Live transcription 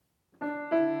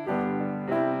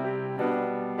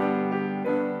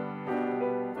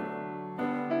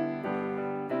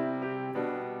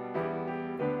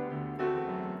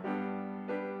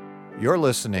You're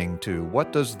listening to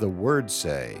What Does the Word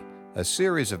Say? A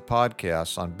series of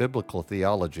podcasts on biblical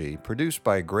theology produced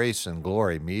by Grace and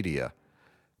Glory Media.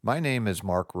 My name is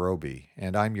Mark Roby,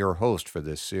 and I'm your host for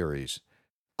this series.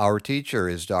 Our teacher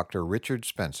is Dr. Richard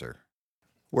Spencer.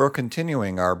 We're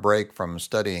continuing our break from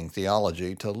studying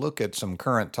theology to look at some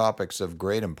current topics of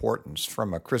great importance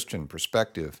from a Christian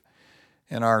perspective.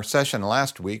 In our session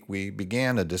last week, we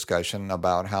began a discussion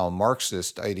about how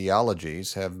Marxist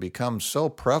ideologies have become so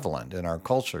prevalent in our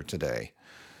culture today.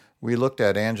 We looked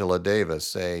at Angela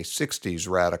Davis, a 60s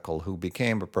radical who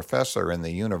became a professor in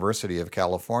the University of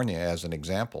California, as an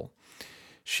example.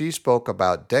 She spoke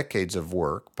about decades of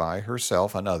work by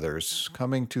herself and others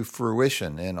coming to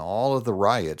fruition in all of the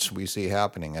riots we see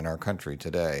happening in our country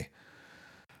today.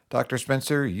 Dr.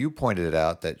 Spencer, you pointed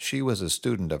out that she was a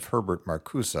student of Herbert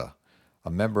Marcuse, a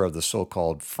member of the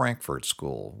so-called Frankfurt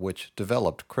School, which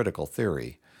developed critical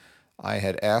theory. I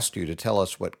had asked you to tell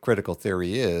us what critical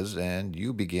theory is, and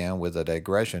you began with a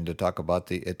digression to talk about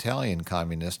the Italian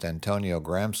communist Antonio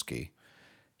Gramsci.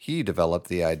 He developed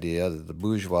the idea that the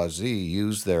bourgeoisie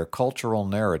used their cultural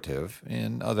narrative,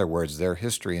 in other words, their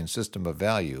history and system of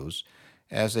values,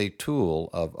 as a tool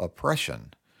of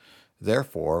oppression.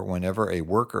 Therefore, whenever a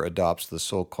worker adopts the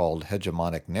so-called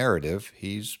hegemonic narrative,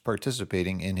 he's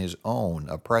participating in his own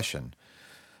oppression.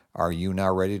 Are you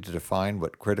now ready to define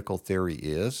what critical theory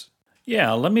is?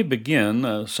 Yeah, let me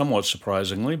begin, somewhat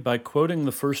surprisingly, by quoting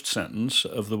the first sentence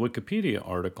of the Wikipedia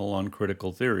article on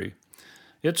critical theory.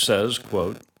 It says,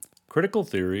 quote, "Critical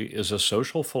theory is a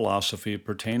social philosophy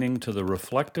pertaining to the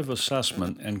reflective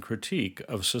assessment and critique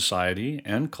of society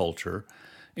and culture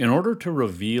in order to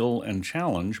reveal and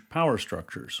challenge power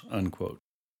structures," unquote.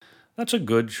 That's a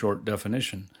good short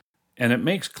definition, and it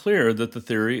makes clear that the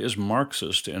theory is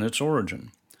Marxist in its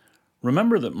origin.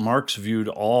 Remember that Marx viewed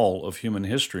all of human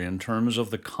history in terms of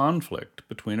the conflict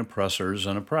between oppressors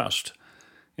and oppressed.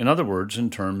 In other words, in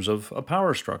terms of a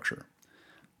power structure.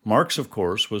 Marx, of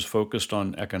course, was focused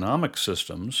on economic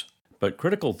systems, but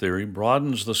critical theory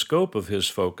broadens the scope of his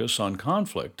focus on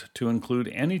conflict to include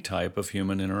any type of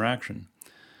human interaction.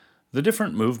 The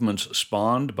different movements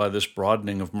spawned by this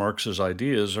broadening of Marx's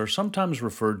ideas are sometimes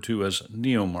referred to as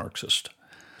neo-Marxist.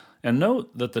 And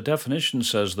note that the definition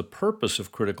says the purpose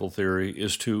of critical theory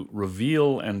is to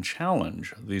reveal and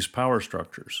challenge these power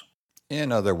structures.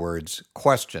 In other words,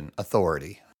 question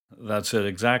authority. That's it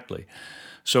exactly.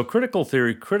 So critical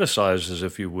theory criticizes,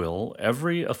 if you will,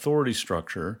 every authority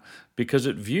structure because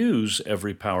it views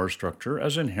every power structure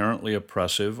as inherently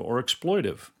oppressive or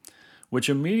exploitive, which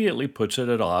immediately puts it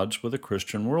at odds with a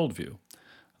Christian worldview.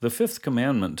 The fifth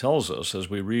commandment tells us, as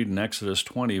we read in Exodus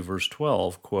 20, verse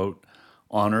 12, quote,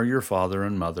 "Honor your father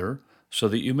and mother, so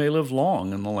that you may live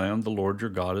long in the land the Lord your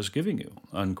God is giving you,"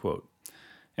 unquote.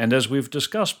 And as we've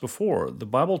discussed before, the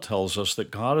Bible tells us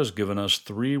that God has given us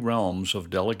three realms of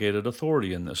delegated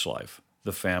authority in this life: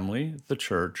 the family, the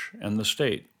church, and the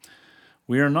state.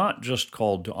 We are not just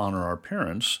called to honor our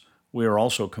parents, we are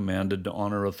also commanded to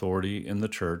honor authority in the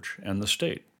church and the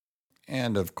state.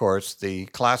 And of course, the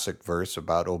classic verse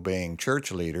about obeying church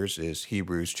leaders is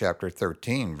Hebrews chapter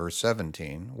 13, verse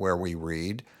 17, where we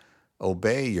read,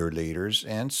 "Obey your leaders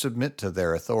and submit to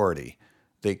their authority.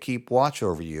 They keep watch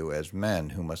over you as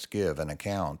men who must give an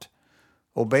account.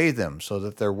 Obey them so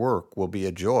that their work will be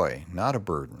a joy, not a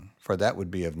burden, for that would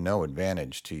be of no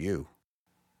advantage to you."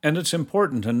 And it's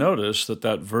important to notice that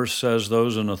that verse says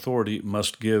those in authority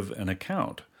must give an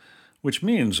account, which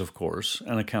means, of course,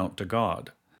 an account to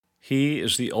God. He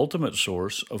is the ultimate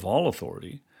source of all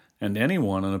authority, and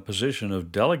anyone in a position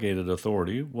of delegated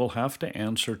authority will have to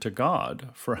answer to God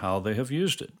for how they have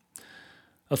used it.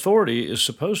 Authority is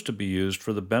supposed to be used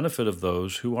for the benefit of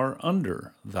those who are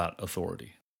under that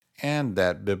authority. And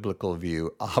that biblical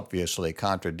view obviously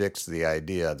contradicts the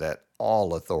idea that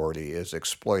all authority is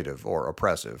exploitive or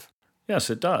oppressive. Yes,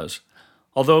 it does.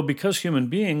 Although because human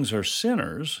beings are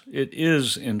sinners, it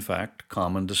is, in fact,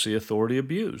 common to see authority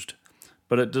abused.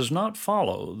 But it does not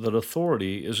follow that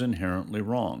authority is inherently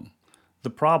wrong.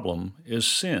 The problem is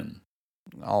sin.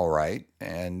 All right,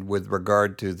 and with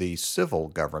regard to the civil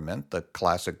government, the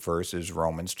classic verse is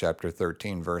Romans chapter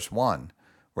 13, verse 1,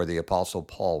 where the Apostle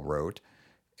Paul wrote,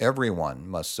 "Everyone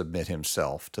must submit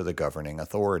himself to the governing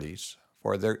authorities,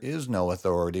 for there is no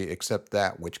authority except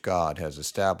that which God has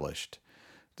established.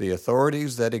 The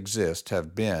authorities that exist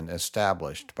have been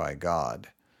established by God."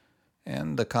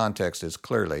 And the context is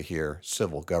clearly here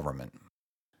civil government.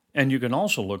 And you can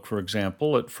also look, for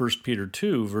example, at 1 Peter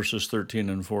 2, verses 13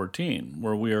 and 14,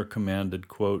 where we are commanded,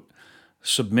 quote,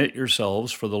 "Submit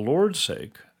yourselves for the Lord's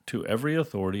sake to every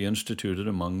authority instituted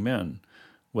among men,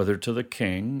 whether to the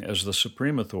king as the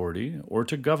supreme authority or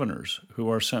to governors who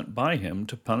are sent by him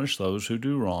to punish those who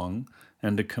do wrong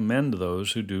and to commend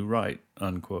those who do right."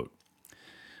 Unquote.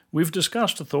 We've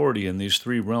discussed authority in these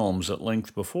three realms at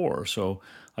length before, so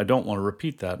I don't want to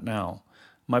repeat that now.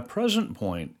 My present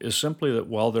point is simply that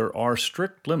while there are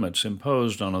strict limits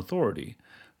imposed on authority,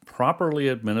 properly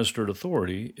administered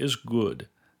authority is good.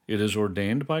 It is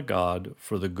ordained by God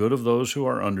for the good of those who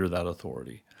are under that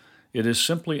authority. It is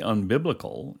simply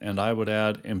unbiblical, and I would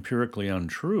add empirically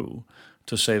untrue,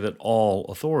 to say that all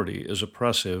authority is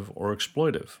oppressive or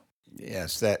exploitive.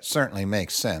 Yes, that certainly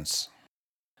makes sense.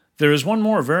 There is one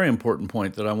more very important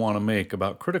point that I want to make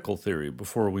about critical theory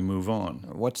before we move on.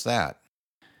 What's that?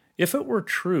 If it were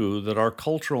true that our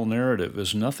cultural narrative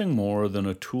is nothing more than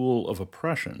a tool of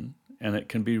oppression, and it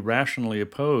can be rationally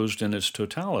opposed in its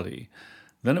totality,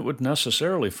 then it would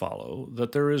necessarily follow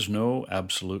that there is no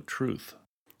absolute truth.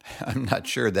 I'm not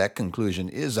sure that conclusion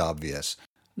is obvious.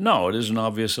 No, it isn't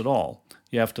obvious at all.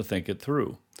 You have to think it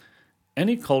through.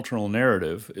 Any cultural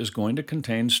narrative is going to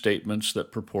contain statements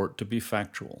that purport to be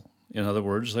factual. In other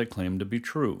words, they claim to be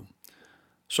true.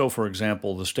 So, for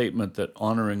example, the statement that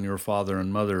honoring your father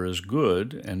and mother is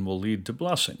good and will lead to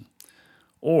blessing,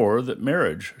 or that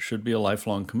marriage should be a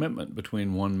lifelong commitment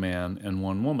between one man and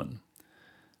one woman.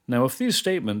 Now, if these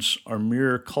statements are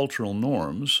mere cultural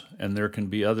norms, and there can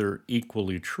be other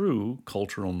equally true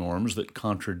cultural norms that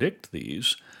contradict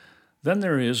these, then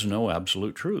there is no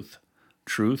absolute truth.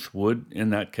 Truth would, in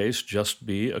that case, just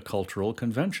be a cultural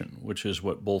convention, which is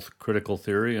what both critical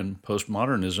theory and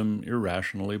postmodernism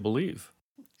irrationally believe.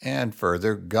 And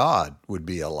further, God would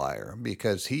be a liar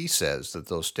because he says that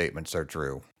those statements are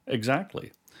true.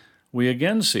 Exactly. We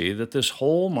again see that this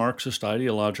whole Marxist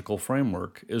ideological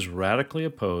framework is radically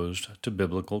opposed to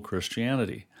biblical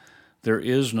Christianity. There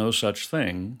is no such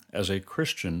thing as a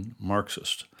Christian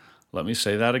Marxist. Let me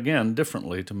say that again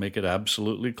differently to make it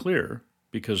absolutely clear,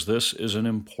 because this is an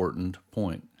important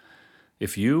point.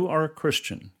 If you are a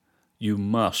Christian, you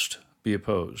must be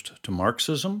opposed to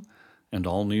Marxism and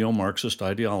all neo-Marxist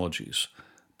ideologies,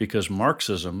 because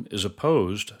Marxism is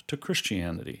opposed to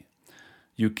Christianity.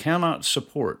 You cannot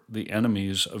support the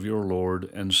enemies of your Lord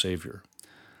and Savior.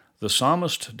 The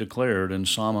psalmist declared in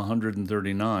Psalm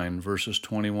 139, verses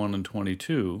 21 and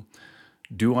 22,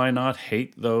 "Do I not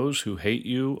hate those who hate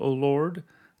you, O Lord,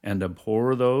 and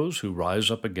abhor those who rise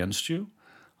up against you?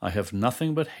 I have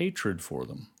nothing but hatred for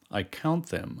them. I count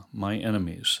them my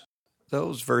enemies."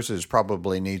 Those verses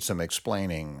probably need some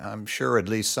explaining. I'm sure at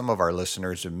least some of our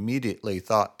listeners immediately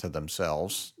thought to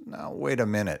themselves, now wait a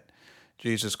minute.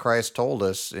 Jesus Christ told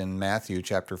us in Matthew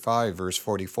chapter 5, verse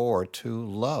 44, to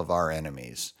love our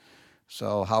enemies.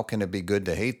 So how can it be good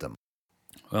to hate them?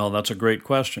 Well, that's a great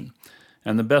question.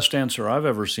 And the best answer I've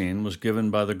ever seen was given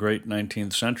by the great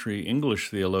 19th century English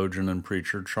theologian and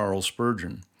preacher Charles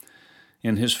Spurgeon.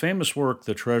 In his famous work,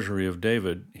 The Treasury of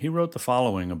David, he wrote the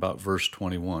following about verse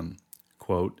 21,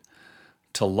 quote,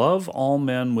 "To love all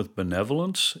men with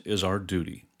benevolence is our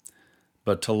duty,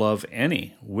 but to love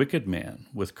any wicked man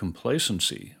with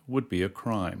complacency would be a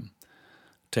crime.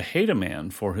 To hate a man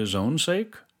for his own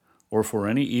sake or for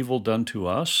any evil done to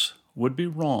us would be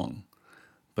wrong,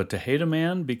 but to hate a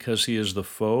man because he is the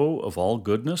foe of all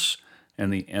goodness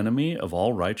and the enemy of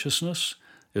all righteousness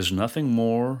is nothing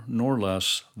more nor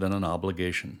less than an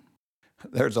obligation."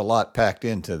 There's a lot packed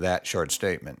into that short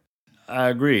statement. I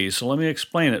agree, so let me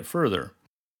explain it further.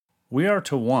 We are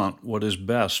to want what is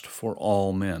best for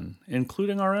all men,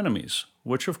 including our enemies,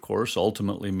 which of course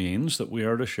ultimately means that we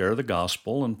are to share the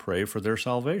gospel and pray for their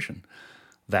salvation.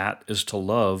 That is to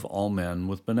love all men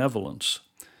with benevolence.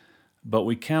 But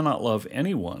we cannot love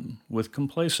anyone with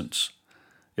complacence.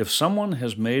 If someone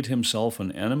has made himself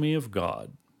an enemy of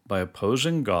God by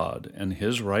opposing God and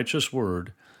his righteous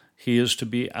word, he is to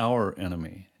be our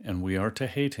enemy, and we are to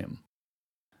hate him.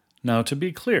 Now, to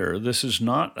be clear, this is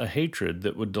not a hatred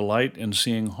that would delight in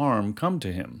seeing harm come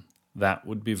to him. That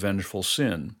would be vengeful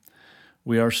sin.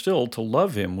 We are still to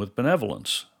love him with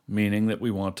benevolence, meaning that we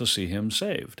want to see him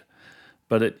saved.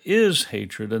 But it is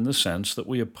hatred in the sense that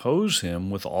we oppose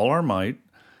him with all our might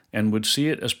and would see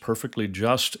it as perfectly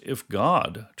just if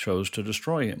God chose to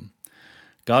destroy him.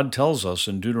 God tells us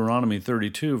in Deuteronomy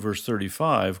 32, verse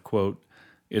 35, quote,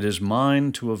 "It is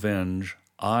mine to avenge,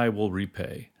 I will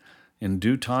repay. In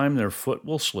due time their foot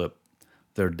will slip,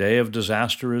 their day of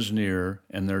disaster is near,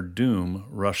 and their doom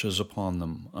rushes upon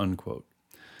them." Unquote.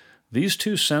 These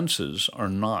two senses are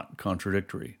not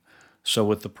contradictory. So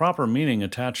with the proper meaning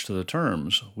attached to the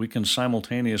terms, we can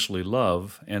simultaneously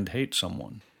love and hate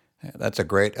someone. That's a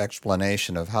great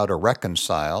explanation of how to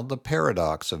reconcile the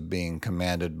paradox of being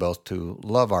commanded both to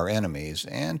love our enemies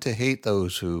and to hate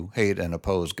those who hate and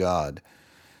oppose God.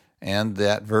 And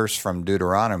that verse from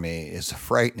Deuteronomy is a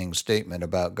frightening statement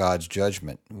about God's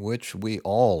judgment, which we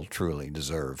all truly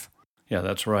deserve. Yeah,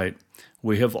 that's right.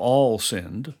 We have all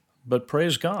sinned, but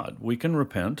praise God, we can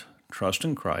repent, trust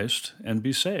in Christ, and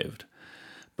be saved.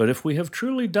 But if we have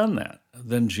truly done that,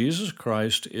 then Jesus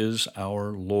Christ is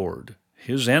our Lord.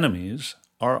 His enemies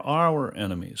are our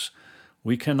enemies.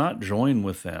 We cannot join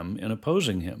with them in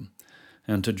opposing him.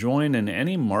 And to join in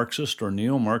any Marxist or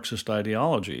neo-Marxist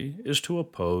ideology is to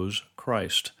oppose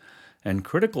Christ. And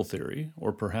critical theory,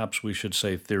 or perhaps we should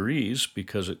say theories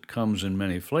because it comes in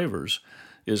many flavors,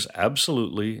 is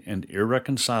absolutely and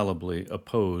irreconcilably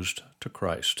opposed to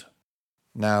Christ.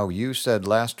 Now, you said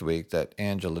last week that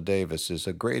Angela Davis is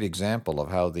a great example of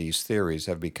how these theories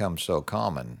have become so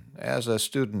common. As a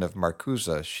student of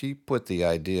Marcuse, she put the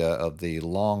idea of the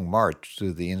long march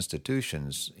through the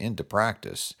institutions into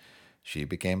practice. She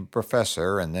became a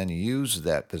professor and then used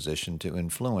that position to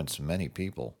influence many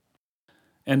people.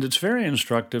 And it's very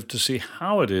instructive to see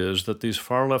how it is that these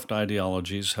far-left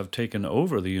ideologies have taken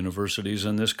over the universities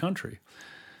in this country.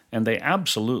 And they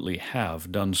absolutely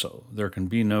have done so. There can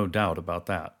be no doubt about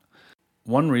that.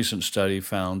 One recent study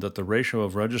found that the ratio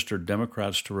of registered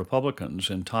Democrats to Republicans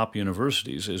in top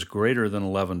universities is greater than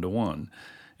 11-1,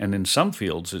 and in some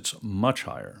fields it's much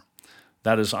higher.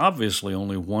 That is obviously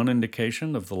only one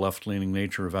indication of the left-leaning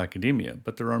nature of academia,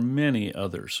 but there are many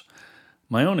others.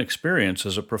 My own experience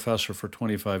as a professor for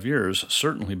 25 years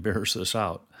certainly bears this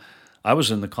out. I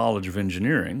was in the College of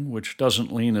Engineering, which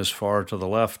doesn't lean as far to the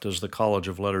left as the College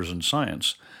of Letters and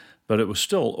Science, but it was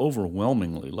still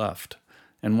overwhelmingly left.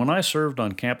 And when I served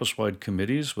on campus-wide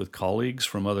committees with colleagues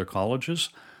from other colleges,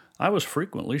 I was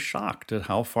frequently shocked at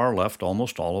how far left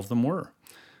almost all of them were.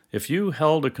 If you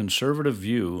held a conservative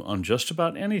view on just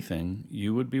about anything,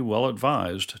 you would be well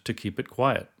advised to keep it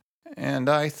quiet. And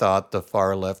I thought the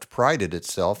far left prided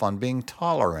itself on being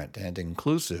tolerant and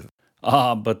inclusive.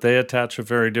 But they attach a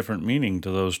very different meaning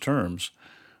to those terms.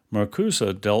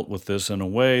 Marcuse dealt with this in a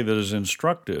way that is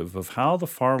instructive of how the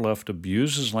far left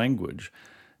abuses language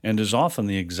and is often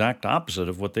the exact opposite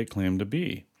of what they claim to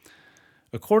be.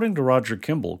 According to Roger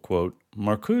Kimball, quote,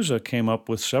 Marcuse came up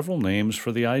with several names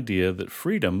for the idea that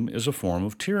freedom is a form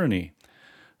of tyranny.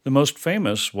 The most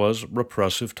famous was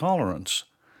repressive tolerance.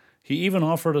 He even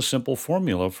offered a simple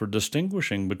formula for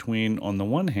distinguishing between, on the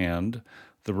one hand,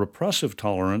 the repressive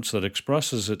tolerance that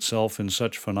expresses itself in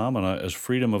such phenomena as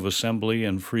freedom of assembly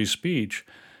and free speech,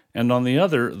 and on the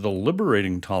other, the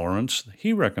liberating tolerance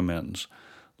he recommends.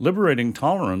 Liberating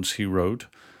tolerance, he wrote,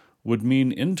 would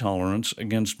mean intolerance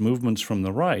against movements from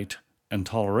the right and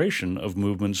toleration of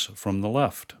movements from the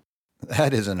left.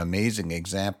 That is an amazing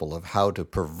example of how to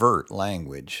pervert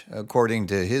language. According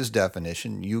to his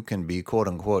definition, you can be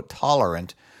quote-unquote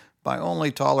tolerant by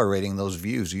only tolerating those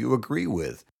views you agree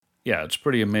with. Yeah, it's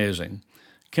pretty amazing.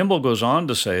 Kimball goes on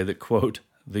to say that, quote,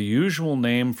 the usual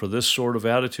name for this sort of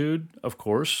attitude, of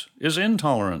course, is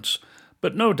intolerance,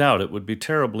 but no doubt it would be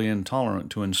terribly intolerant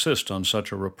to insist on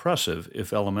such a repressive,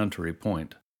 if elementary,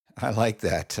 point. I like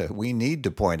that. We need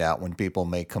to point out when people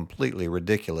make completely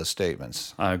ridiculous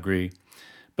statements. I agree.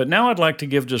 But now I'd like to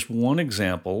give just one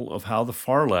example of how the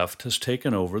far left has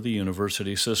taken over the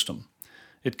university system.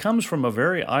 It comes from a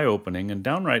very eye-opening and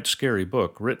downright scary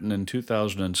book written in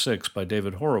 2006 by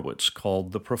David Horowitz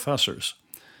called The Professors.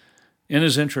 In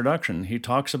his introduction, he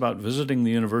talks about visiting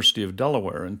the University of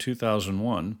Delaware in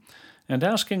 2001 and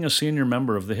asking a senior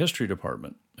member of the history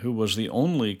department, who was the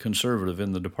only conservative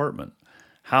in the department,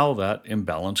 how that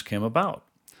imbalance came about.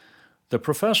 The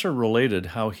professor related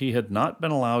how he had not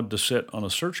been allowed to sit on a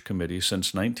search committee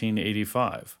since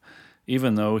 1985,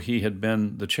 even though he had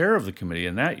been the chair of the committee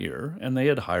in that year and they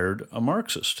had hired a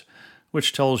Marxist,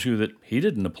 which tells you that he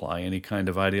didn't apply any kind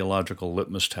of ideological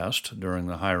litmus test during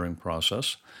the hiring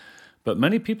process. But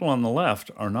many people on the left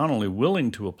are not only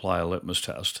willing to apply a litmus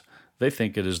test, they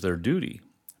think it is their duty.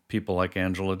 People like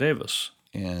Angela Davis.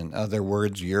 In other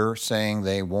words, you're saying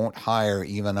they won't hire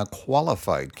even a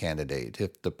qualified candidate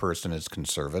if the person is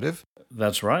conservative?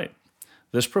 That's right.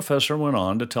 This professor went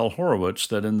on to tell Horowitz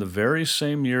that in the very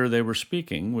same year they were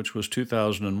speaking, which was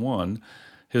 2001,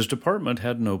 his department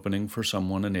had an opening for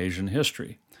someone in Asian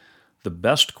history. The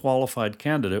best qualified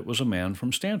candidate was a man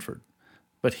from Stanford,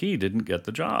 but he didn't get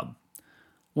the job.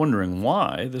 Wondering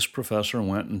why, this professor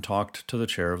went and talked to the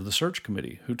chair of the search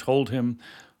committee, who told him,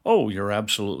 "Oh, you're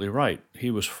absolutely right.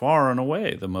 He was far and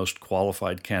away the most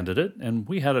qualified candidate, and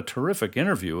we had a terrific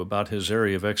interview about his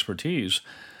area of expertise.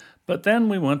 But then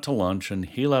we went to lunch and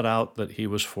he let out that he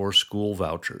was for school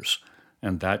vouchers,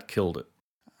 and that killed it.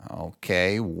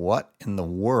 Okay, what in the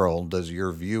world does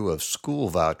your view of school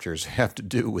vouchers have to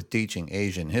do with teaching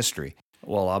Asian history?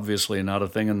 Well, obviously not a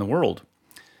thing in the world.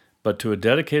 But to a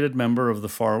dedicated member of the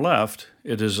far left,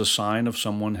 it is a sign of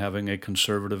someone having a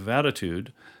conservative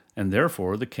attitude, and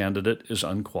therefore the candidate is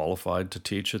unqualified to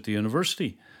teach at the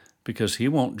university, because he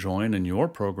won't join in your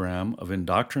program of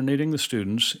indoctrinating the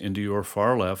students into your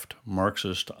far-left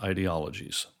Marxist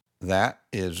ideologies. That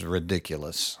is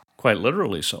ridiculous. Quite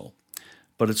literally so.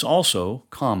 But it's also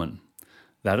common.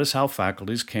 That is how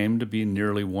faculties came to be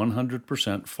nearly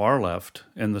 100% far-left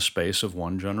in the space of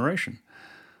one generation.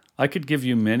 I could give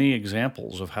you many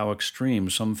examples of how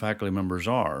extreme some faculty members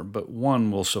are, but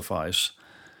one will suffice.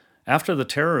 After the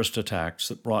terrorist attacks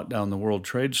that brought down the World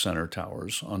Trade Center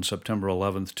towers on September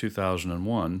 11,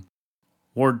 2001,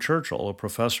 Ward Churchill, a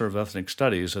professor of ethnic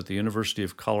studies at the University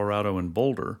of Colorado in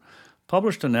Boulder,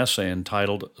 published an essay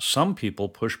entitled "Some People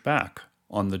Push Back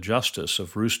on the Justice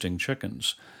of Roosting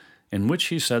Chickens," in which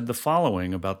he said the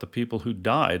following about the people who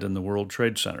died in the World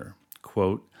Trade Center,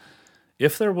 quote,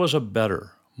 "If there was a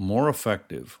better, more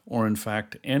effective, or in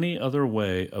fact any other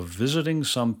way of visiting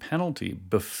some penalty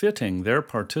befitting their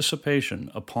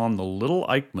participation upon the little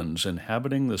Eichmanns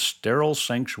inhabiting the sterile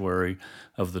sanctuary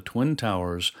of the Twin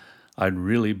Towers, I'd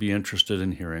really be interested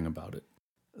in hearing about it."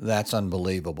 That's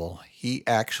unbelievable. He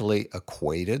actually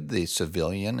equated the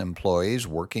civilian employees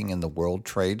working in the World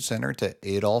Trade Center to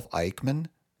Adolf Eichmann,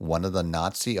 one of the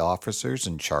Nazi officers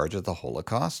in charge of the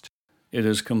Holocaust? It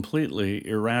is completely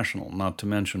irrational, not to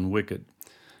mention wicked.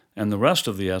 And the rest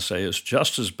of the essay is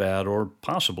just as bad or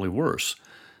possibly worse.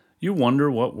 You wonder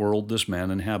what world this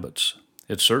man inhabits.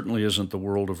 It certainly isn't the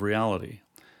world of reality.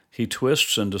 He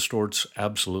twists and distorts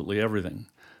absolutely everything.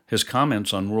 His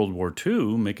comments on World War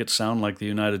II make it sound like the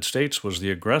United States was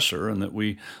the aggressor and that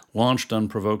we launched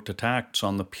unprovoked attacks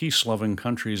on the peace-loving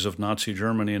countries of Nazi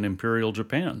Germany and Imperial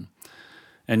Japan.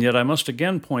 And yet I must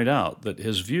again point out that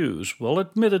his views, while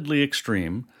admittedly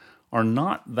extreme, are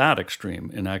not that extreme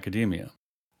in academia.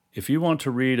 If you want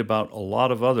to read about a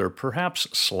lot of other, perhaps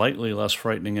slightly less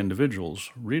frightening individuals,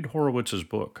 read Horowitz's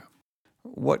book.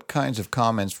 What kinds of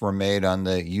comments were made on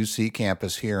the UC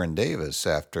campus here in Davis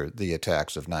after the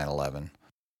attacks of 9/11?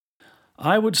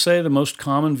 I would say the most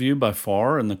common view by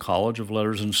far in the College of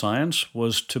Letters and Science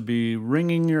was to be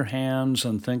wringing your hands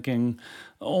and thinking,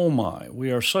 oh my,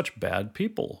 we are such bad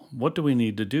people. What do we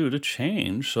need to do to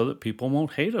change so that people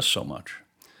won't hate us so much?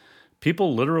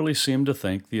 People literally seem to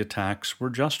think the attacks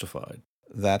were justified.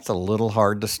 That's a little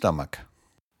hard to stomach.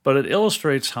 But it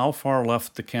illustrates how far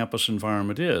left the campus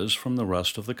environment is from the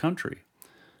rest of the country.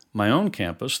 My own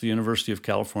campus, the University of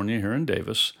California here in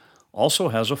Davis, also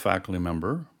has a faculty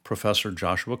member, Professor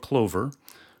Joshua Clover,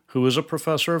 who is a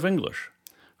professor of English,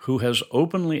 who has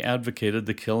openly advocated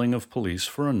the killing of police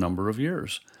for a number of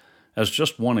years. As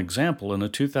just one example, in a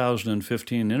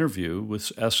 2015 interview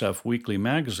with SF Weekly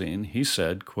magazine, he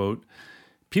said, quote,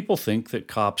 "People think that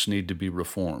cops need to be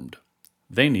reformed.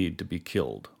 They need to be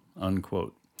killed,"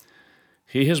 unquote.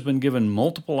 He has been given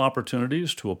multiple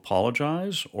opportunities to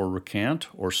apologize or recant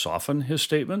or soften his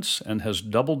statements and has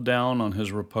doubled down on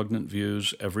his repugnant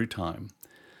views every time.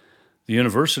 The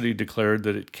university declared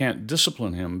that it can't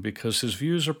discipline him because his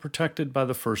views are protected by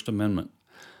the First Amendment,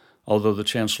 although the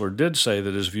chancellor did say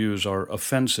that his views are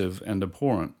offensive and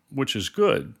abhorrent, which is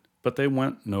good, but they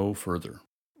went no further.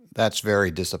 That's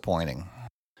very disappointing.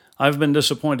 I've been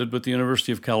disappointed with the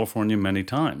University of California many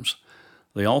times.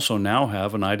 They also now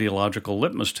have an ideological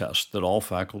litmus test that all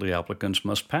faculty applicants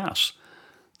must pass.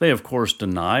 They, of course,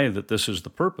 deny that this is the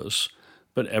purpose,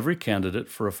 but every candidate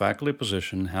for a faculty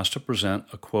position has to present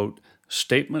a, quote,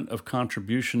 "statement of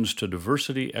contributions to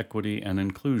diversity, equity, and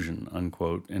inclusion,"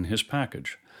 unquote, in his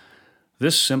package.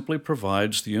 This simply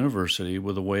provides the university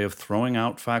with a way of throwing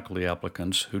out faculty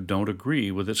applicants who don't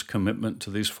agree with its commitment to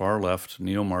these far-left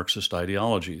neo-Marxist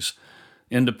ideologies,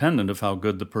 independent of how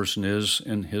good the person is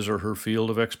in his or her field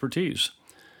of expertise.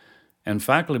 And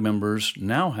faculty members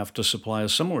now have to supply a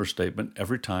similar statement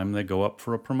every time they go up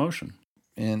for a promotion.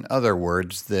 In other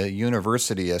words, the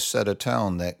university has set a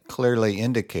tone that clearly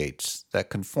indicates that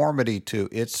conformity to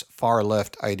its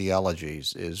far-left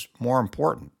ideologies is more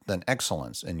important than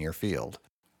excellence in your field.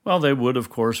 Well, they would, of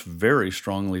course, very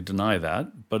strongly deny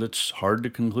that, but it's hard to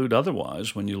conclude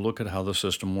otherwise when you look at how the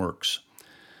system works.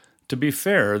 To be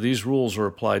fair, these rules are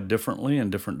applied differently in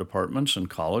different departments and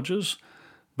colleges,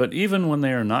 but even when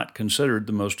they are not considered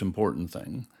the most important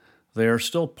thing, they are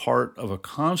still part of a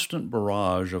constant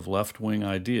barrage of left-wing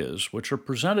ideas, which are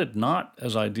presented not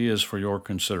as ideas for your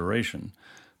consideration,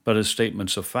 but as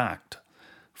statements of fact.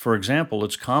 For example,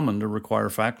 it's common to require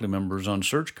faculty members on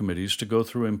search committees to go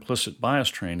through implicit bias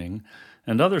training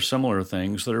and other similar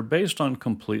things that are based on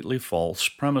completely false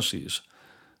premises.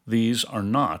 These are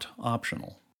not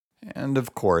optional. And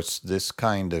of course, this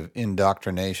kind of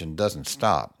indoctrination doesn't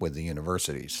stop with the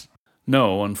universities.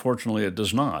 No, unfortunately, it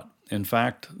does not. In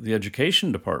fact, the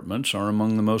education departments are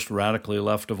among the most radically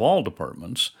left of all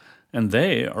departments, and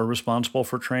they are responsible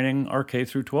for training our K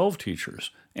through 12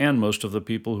 teachers and most of the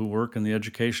people who work in the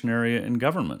education area in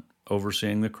government,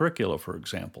 overseeing the curricula, for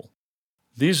example.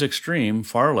 These extreme,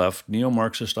 far-left,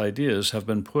 neo-Marxist ideas have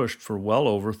been pushed for well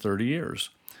over 30 years.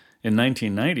 In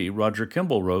 1990, Roger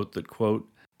Kimball wrote that, quote,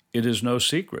 "It is no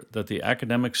secret that the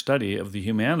academic study of the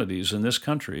humanities in this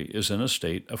country is in a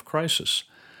state of crisis.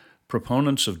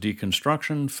 Proponents of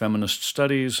deconstruction, feminist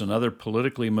studies, and other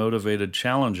politically motivated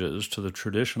challenges to the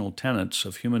traditional tenets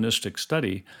of humanistic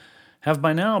study have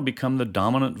by now become the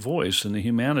dominant voice in the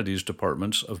humanities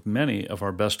departments of many of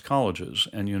our best colleges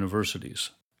and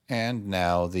universities." And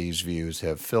now these views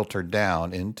have filtered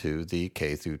down into the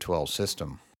K through 12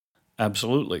 system.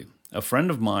 Absolutely. A friend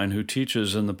of mine who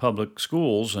teaches in the public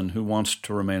schools and who wants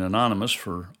to remain anonymous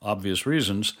for obvious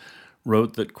reasons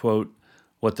wrote that, quote,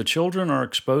 "What the children are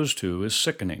exposed to is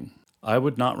sickening. I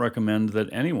would not recommend that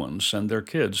anyone send their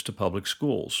kids to public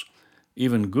schools.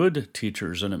 Even good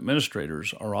teachers and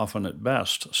administrators are often at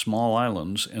best small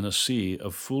islands in a sea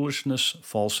of foolishness,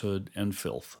 falsehood, and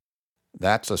filth."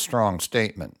 That's a strong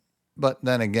statement. But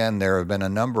then again, there have been a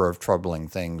number of troubling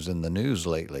things in the news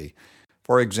lately.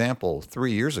 For example,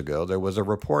 3 years ago, there was a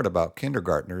report about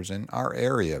kindergartners in our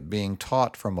area being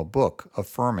taught from a book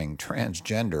affirming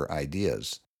transgender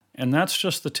ideas. And that's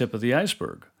just the tip of the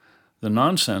iceberg. The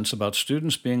nonsense about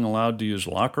students being allowed to use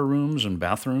locker rooms and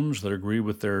bathrooms that agree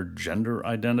with their gender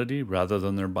identity rather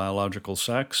than their biological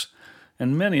sex,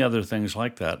 and many other things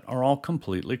like that, are all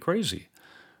completely crazy.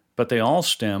 But they all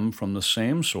stem from the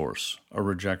same source, a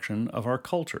rejection of our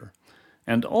culture,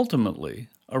 and ultimately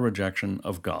a rejection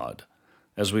of God.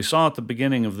 As we saw at the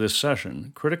beginning of this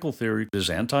session, critical theory is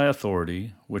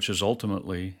anti-authority, which is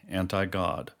ultimately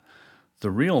anti-God. The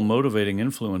real motivating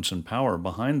influence and power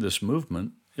behind this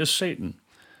movement is Satan.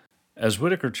 As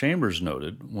Whittaker Chambers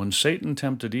noted, when Satan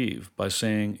tempted Eve by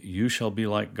saying, "You shall be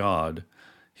like God,"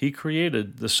 he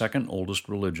created the second oldest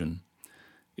religion.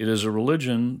 It is a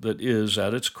religion that is,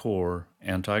 at its core,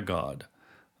 anti-God.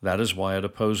 That is why it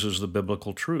opposes the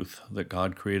biblical truth that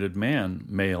God created man,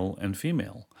 male and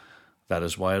female. That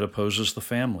is why it opposes the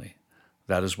family.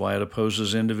 That is why it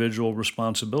opposes individual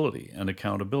responsibility and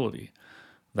accountability.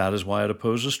 That is why it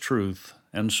opposes truth,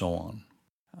 and so on.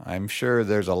 I'm sure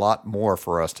there's a lot more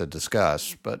for us to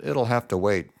discuss, but it'll have to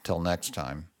wait till next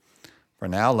time. For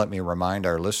now, let me remind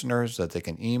our listeners that they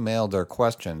can email their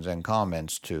questions and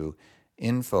comments to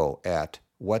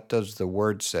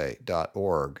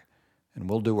info@whatdoesthewordsay.org, and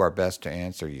we'll do our best to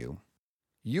answer you.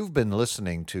 You've been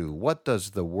listening to What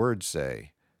Does the Word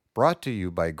Say? Brought to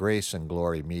you by Grace and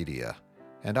Glory Media,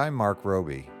 and I'm Mark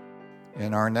Roby.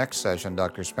 In our next session,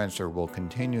 Dr. Spencer will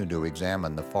continue to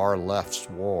examine the far left's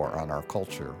war on our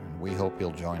culture, and we hope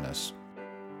you'll join us.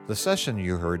 The session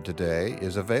you heard today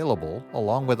is available,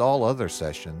 along with all other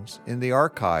sessions, in the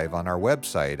archive on our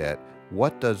website at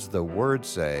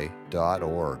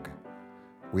whatdoesthewordsay.org.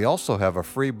 We also have a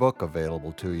free book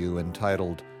available to you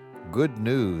entitled Good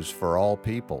News for All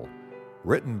People,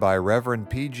 written by Reverend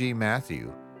P.G.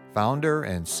 Matthew, founder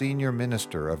and senior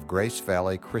minister of Grace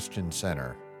Valley Christian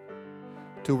Center.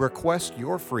 To request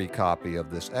your free copy of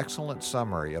this excellent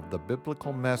summary of the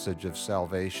biblical message of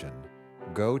salvation,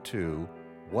 go to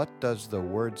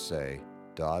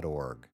whatdoesthewordsay.org.